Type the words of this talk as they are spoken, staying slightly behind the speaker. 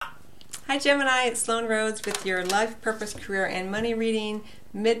Hi Gemini, it's Sloan Rhodes with your life, purpose, career, and money reading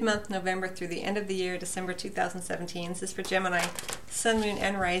mid-month November through the end of the year, December 2017. This is for Gemini, Sun, Moon,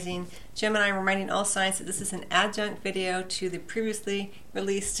 and Rising. Gemini, I'm reminding all signs that this is an adjunct video to the previously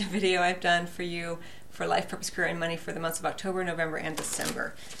released video I've done for you for life, purpose, career, and money for the months of October, November, and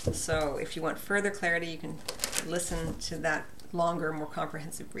December. So if you want further clarity, you can listen to that longer, more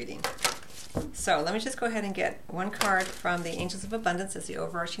comprehensive reading. So let me just go ahead and get one card from the Angels of Abundance as the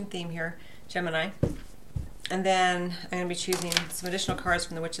overarching theme here, Gemini. And then I'm going to be choosing some additional cards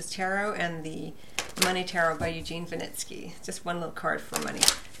from the Witch's Tarot and the Money Tarot by Eugene Vinitsky. Just one little card for money.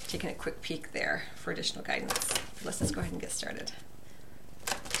 Taking a quick peek there for additional guidance. Let's just go ahead and get started.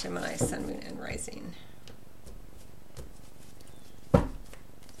 Gemini, Sun, Moon, and Rising.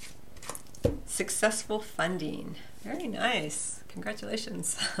 Successful funding. Very nice.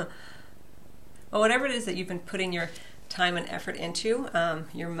 Congratulations. Well, whatever it is that you've been putting your time and effort into,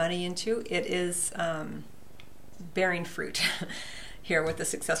 your money into, it is bearing fruit here with the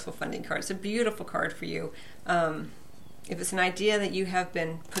successful funding card. It's a beautiful card for you. If it's an idea that you have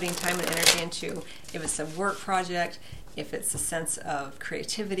been putting time and energy into, if it's a work project, if it's a sense of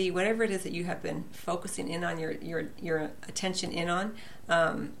creativity, whatever it is that you have been focusing in on your attention in on,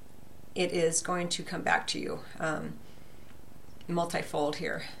 it is going to come back to you multifold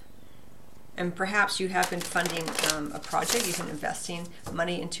here. And perhaps you have been funding a project, you've been investing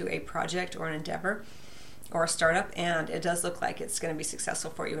money into a project or an endeavor or a startup, and it does look like it's going to be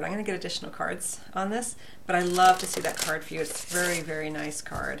successful for you. But I'm going to get additional cards on this, but I love to see that card for you. It's a very, very nice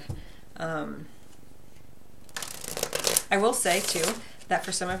card. I will say, too, that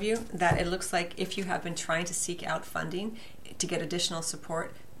for some of you, that it looks like if you have been trying to seek out funding to get additional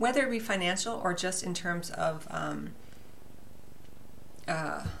support, whether it be financial or just in terms of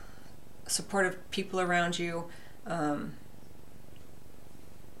supportive people around you,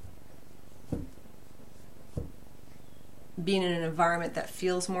 being in an environment that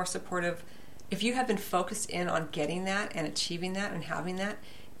feels more supportive. If you have been focused in on getting that and achieving that and having that,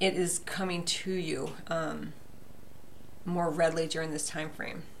 it is coming to you more readily during this time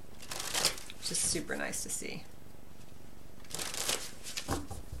frame, which is super nice to see.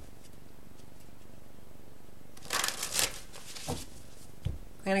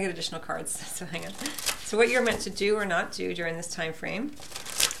 I'm going to get additional cards, so hang on. So what you're meant to do or not do during this time frame,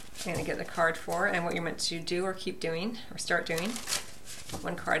 I'm going to get a card for, and what you're meant to do or keep doing or start doing.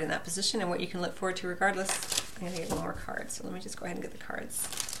 One card in that position, and what you can look forward to regardless. I'm going to get one more card, so let me just go ahead and get the cards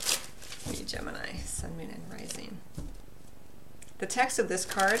for you, Gemini, Sun, Moon, and Rising. The text of this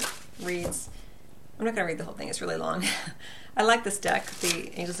card reads, I'm not going to read the whole thing, it's really long. I like this deck,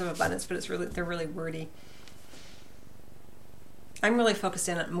 the Angels of Abundance, but they're really wordy. I'm really focused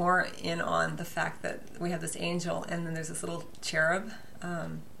more on the fact that we have this angel and then there's this little cherub.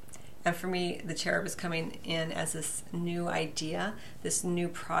 And for me, the cherub is coming in as this new idea, this new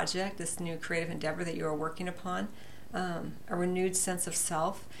project, this new creative endeavor that you are working upon, a renewed sense of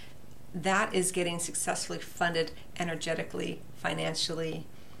self. That is getting successfully funded energetically, financially,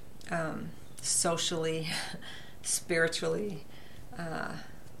 socially, spiritually,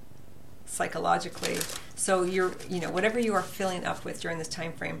 psychologically. So whatever you are filling up with during this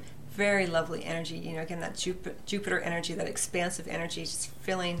time frame, very lovely energy. Again, that Jupiter energy, that expansive energy, just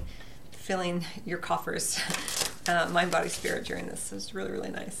filling your coffers, mind, body, spirit during this. So it's really,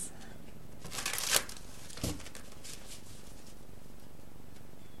 really nice.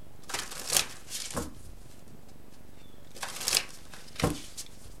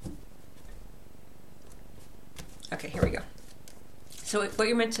 Okay, here we go. So what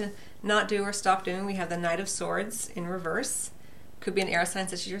you're meant to not do or stop doing, we have the Knight of Swords in reverse. Could be an air sign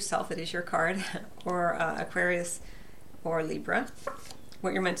such as yourself, it is your card, or Aquarius or Libra.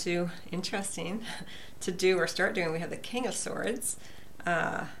 What you're meant to, interesting, to do or start doing, we have the King of Swords, which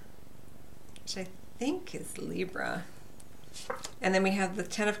I think is Libra. And then we have the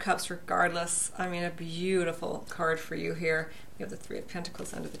Ten of Cups regardless. I mean, a beautiful card for you here. We have the Three of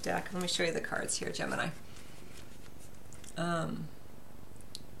Pentacles under the deck. Let me show you the cards here, Gemini.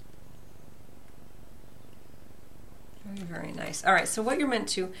 Very, very nice. All right, so what you're meant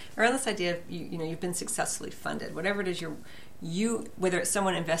to, around this idea of, you've been successfully funded, whatever it is whether it's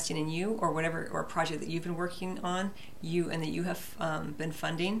someone investing in you or whatever, or a project that you've been working on, and that you have been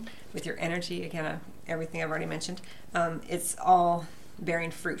funding with your energy, again, everything I've already mentioned, it's all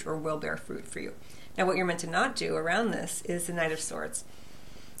bearing fruit or will bear fruit for you. Now, what you're meant to not do around this is the Knight of Swords.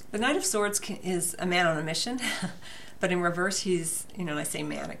 The Knight of Swords is a man on a mission, but in reverse, he's, and I say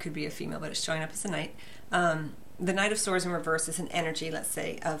man, it could be a female, but it's showing up as a knight. The Knight of Swords in reverse is an energy, let's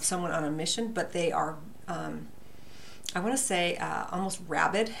say, of someone on a mission, but they are I want to say, almost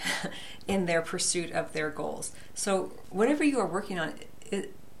rabid in their pursuit of their goals. So whatever you are working on,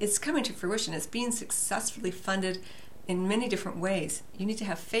 it's coming to fruition. It's being successfully funded in many different ways. You need to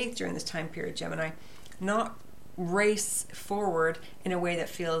have faith during this time period, Gemini, not race forward in a way that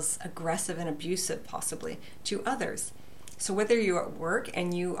feels aggressive and abusive, possibly, to others. So whether you're at work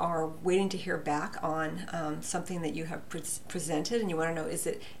and you are waiting to hear back on something that you have presented, and you want to know,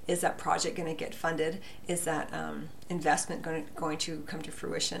 is that project going to get funded? Is that investment going to come to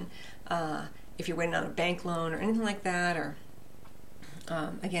fruition? If you're waiting on a bank loan or anything like that, or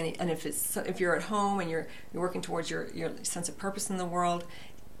again, and if you're at home and you're working towards your sense of purpose in the world,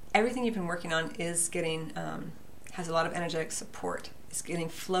 everything you've been working on is getting has a lot of energetic support. It's getting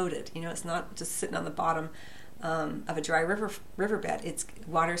floated. It's not just sitting on the bottom of a dry riverbed. It's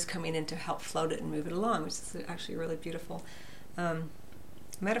water's coming in to help float it and move it along, which is actually a really beautiful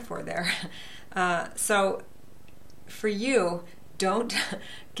metaphor there. So for you, don't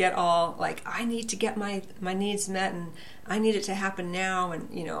get all like, I need to get my needs met and I need it to happen now, and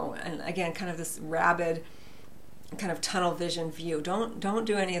and again, kind of this rabid kind of tunnel vision view. Don't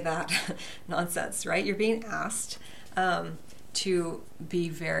do any of that nonsense, right? You're being asked to be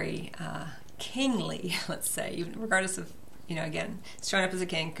very kingly, let's say, even regardless of, again, showing up as a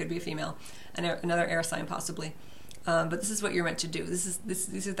king, could be a female, another air sign possibly. But this is what you're meant to do.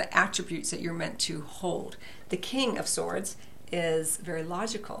 These are the attributes that you're meant to hold. The King of Swords is very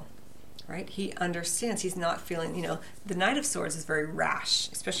logical, right? He understands. He's not feeling, the Knight of Swords is very rash,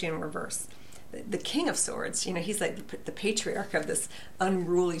 especially in reverse. The King of Swords, he's like the patriarch of this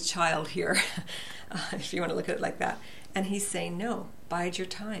unruly child here, if you want to look at it like that. And he's saying, no, bide your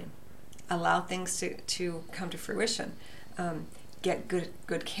time. Allow things to come to fruition. Get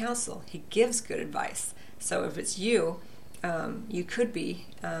good counsel. He gives good advice. So if it's you, you could be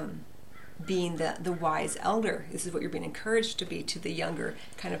being the wise elder. This is what you're being encouraged to be to the younger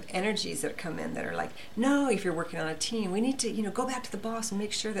kind of energies that come in that are like, no, if you're working on a team, we need to, go back to the boss and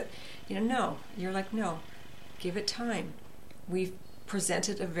make sure that, no. You're like, no, give it time. We've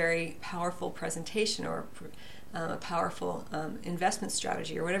presented a very powerful presentation or a powerful investment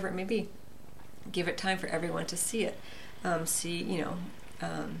strategy or whatever it may be. Give it time for everyone to see it. See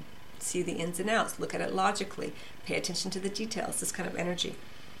the ins and outs. Look at it logically. Pay attention to the details. This kind of energy.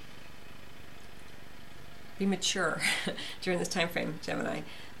 Be mature during this time frame, Gemini.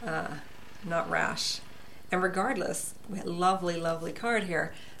 Not rash. And regardless, we have a lovely, lovely card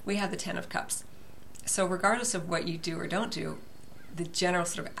here. We have the Ten of Cups. So regardless of what you do or don't do, the general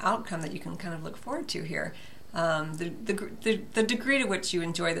sort of outcome that you can kind of look forward to here, the degree to which you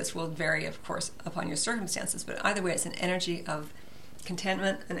enjoy this will vary, of course, upon your circumstances. But either way, it's an energy of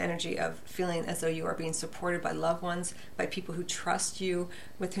contentment, an energy of feeling as though you are being supported by loved ones, by people who trust you,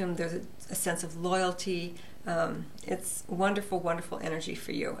 with whom there's a sense of loyalty. It's wonderful, wonderful energy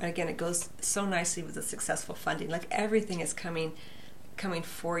for you. And again, it goes so nicely with the successful funding. Like everything is coming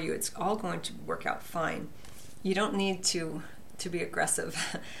for you. It's all going to work out fine. You don't need to be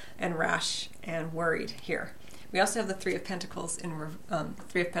aggressive and rash and worried here. We also have the Three of Pentacles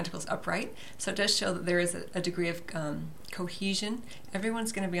Three of Pentacles upright, so it does show that there is a degree of cohesion.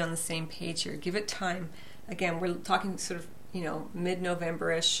 Everyone's going to be on the same page here. Give it time. Again, we're talking sort of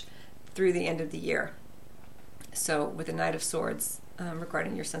mid-November-ish through the end of the year. So with the Knight of Swords,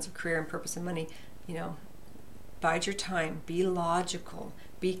 regarding your sense of career and purpose and money, bide your time. Be logical.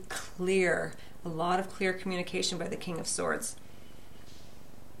 Be clear. A lot of clear communication by the King of Swords.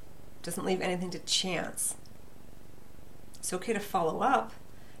 Doesn't leave anything to chance. It's okay to follow up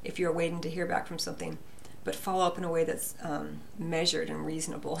if you're waiting to hear back from something, but follow up in a way that's measured and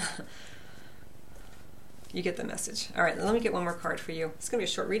reasonable. You get the message. All right, let me get one more card for you. It's going to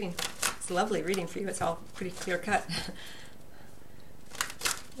be a short reading. It's a lovely reading for you. It's all pretty clear cut.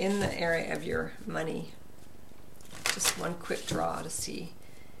 In the area of your money, just one quick draw to see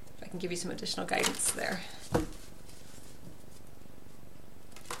if I can give you some additional guidance there.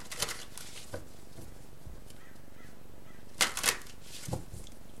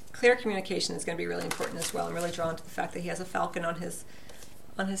 Clear communication is going to be really important as well. I'm really drawn to the fact that he has a falcon on his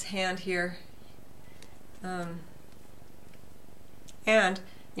hand here, and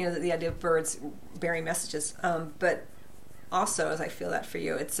the idea of birds bearing messages. But also, as I feel that for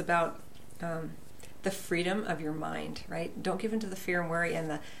you, it's about the freedom of your mind. Right? Don't give in to the fear and worry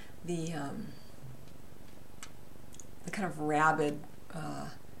and the kind of rabid,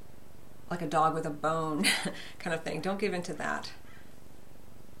 like a dog with a bone kind of thing. Don't give in to that.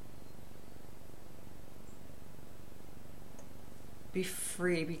 Be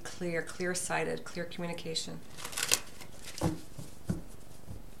free, be clear, clear-sighted, clear communication.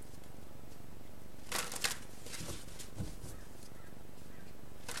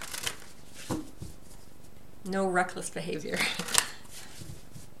 No reckless behavior.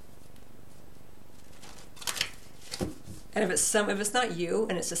 And if it's not you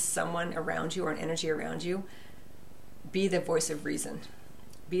and it's just someone around you or an energy around you, be the voice of reason.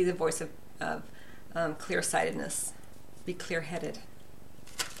 Be the voice of clear-sightedness. Be clear-headed.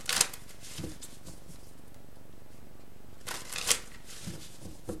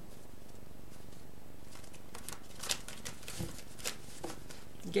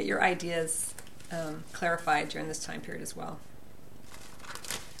 Get your ideas clarified during this time period as well.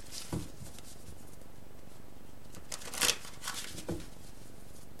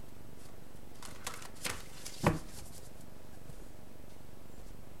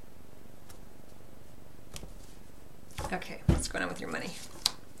 Okay, what's going on with your money?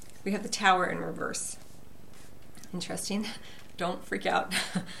 We have the Tower in reverse. Interesting. Don't freak out.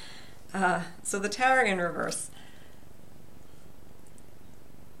 So the Tower in reverse.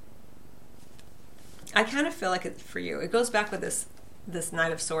 I kind of feel like it's for you. It goes back with this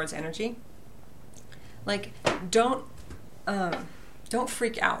Knight of Swords energy. Like, don't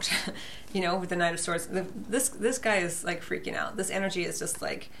freak out. You know, with the Knight of Swords. This guy is like freaking out. This energy is just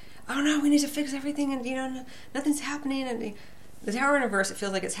like, oh no, we need to fix everything, and you know, nothing's happening. And the Tower in reverse, it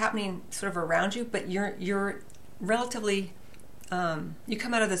feels like it's happening sort of around you, but you're relatively, you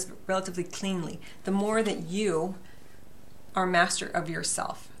come out of this relatively cleanly. The more that you are master of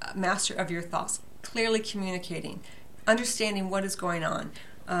yourself, master of your thoughts, clearly communicating, understanding what is going on,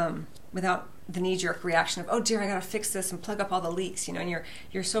 without the knee-jerk reaction of, oh dear, I gotta fix this and plug up all the leaks, you know, and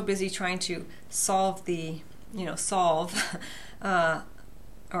you're so busy trying to solve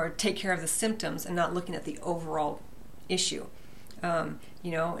or take care of the symptoms and not looking at the overall issue.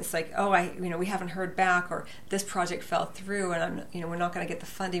 You know, it's like, oh, we haven't heard back, or this project fell through, and we're not going to get the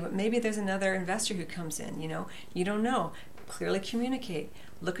funding. But maybe there's another investor who comes in. You know, you don't know. Clearly communicate.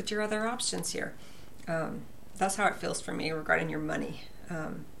 Look at your other options here. That's how it feels for me regarding your money.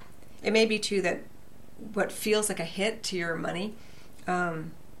 It may be too that what feels like a hit to your money,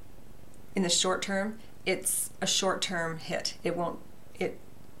 in the short term, it's a short-term hit. It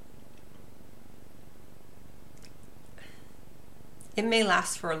may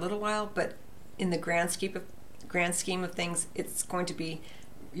last for a little while, but in the grand scheme of things, it's going to be,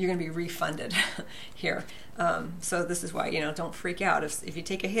 you're going to be refunded here. So this is why, you know, don't freak out. If you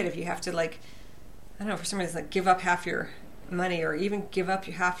take a hit, if you have to, like, I don't know, for some reason, like give up half your money or even give up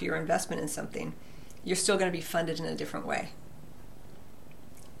half your investment in something, you're still going to be funded in a different way.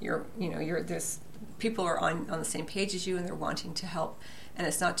 There's people are on the same page as you, and they're wanting to help. And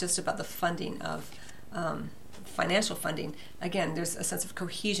it's not just about the funding of financial funding. Again, there's a sense of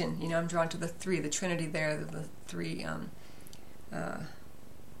cohesion. You know, I'm drawn to the Trinity there, the three,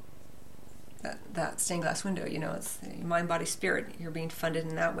 that stained glass window. You know, it's mind, body, spirit. You're being funded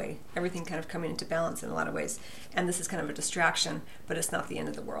in that way. Everything kind of coming into balance in a lot of ways. And this is kind of a distraction, but it's not the end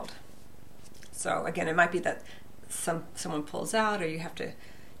of the world. So again, it might be that someone pulls out, or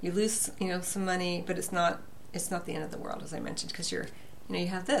you lose, you know, some money, but it's not the end of the world, as I mentioned, because you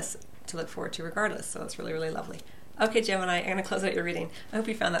have this to look forward to regardless. So it's really, really lovely. Okay, Gemini, I'm going to close out your reading. I hope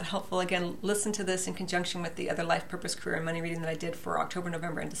you found that helpful. Again, listen to this in conjunction with the other life, purpose, career, and money reading that I did for October,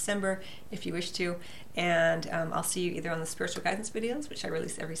 November, and December, if you wish to. And I'll see you either on the spiritual guidance videos, which I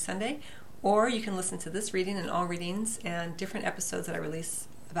release every Sunday, or you can listen to this reading and all readings and different episodes that I release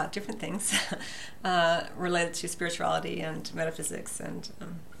about different things related to spirituality and metaphysics and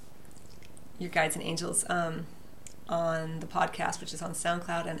your guides and angels on the podcast, which is on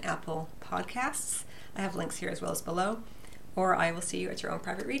SoundCloud and Apple Podcasts. I have links here as well as below. Or I will see you at your own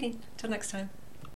private reading. Till next time.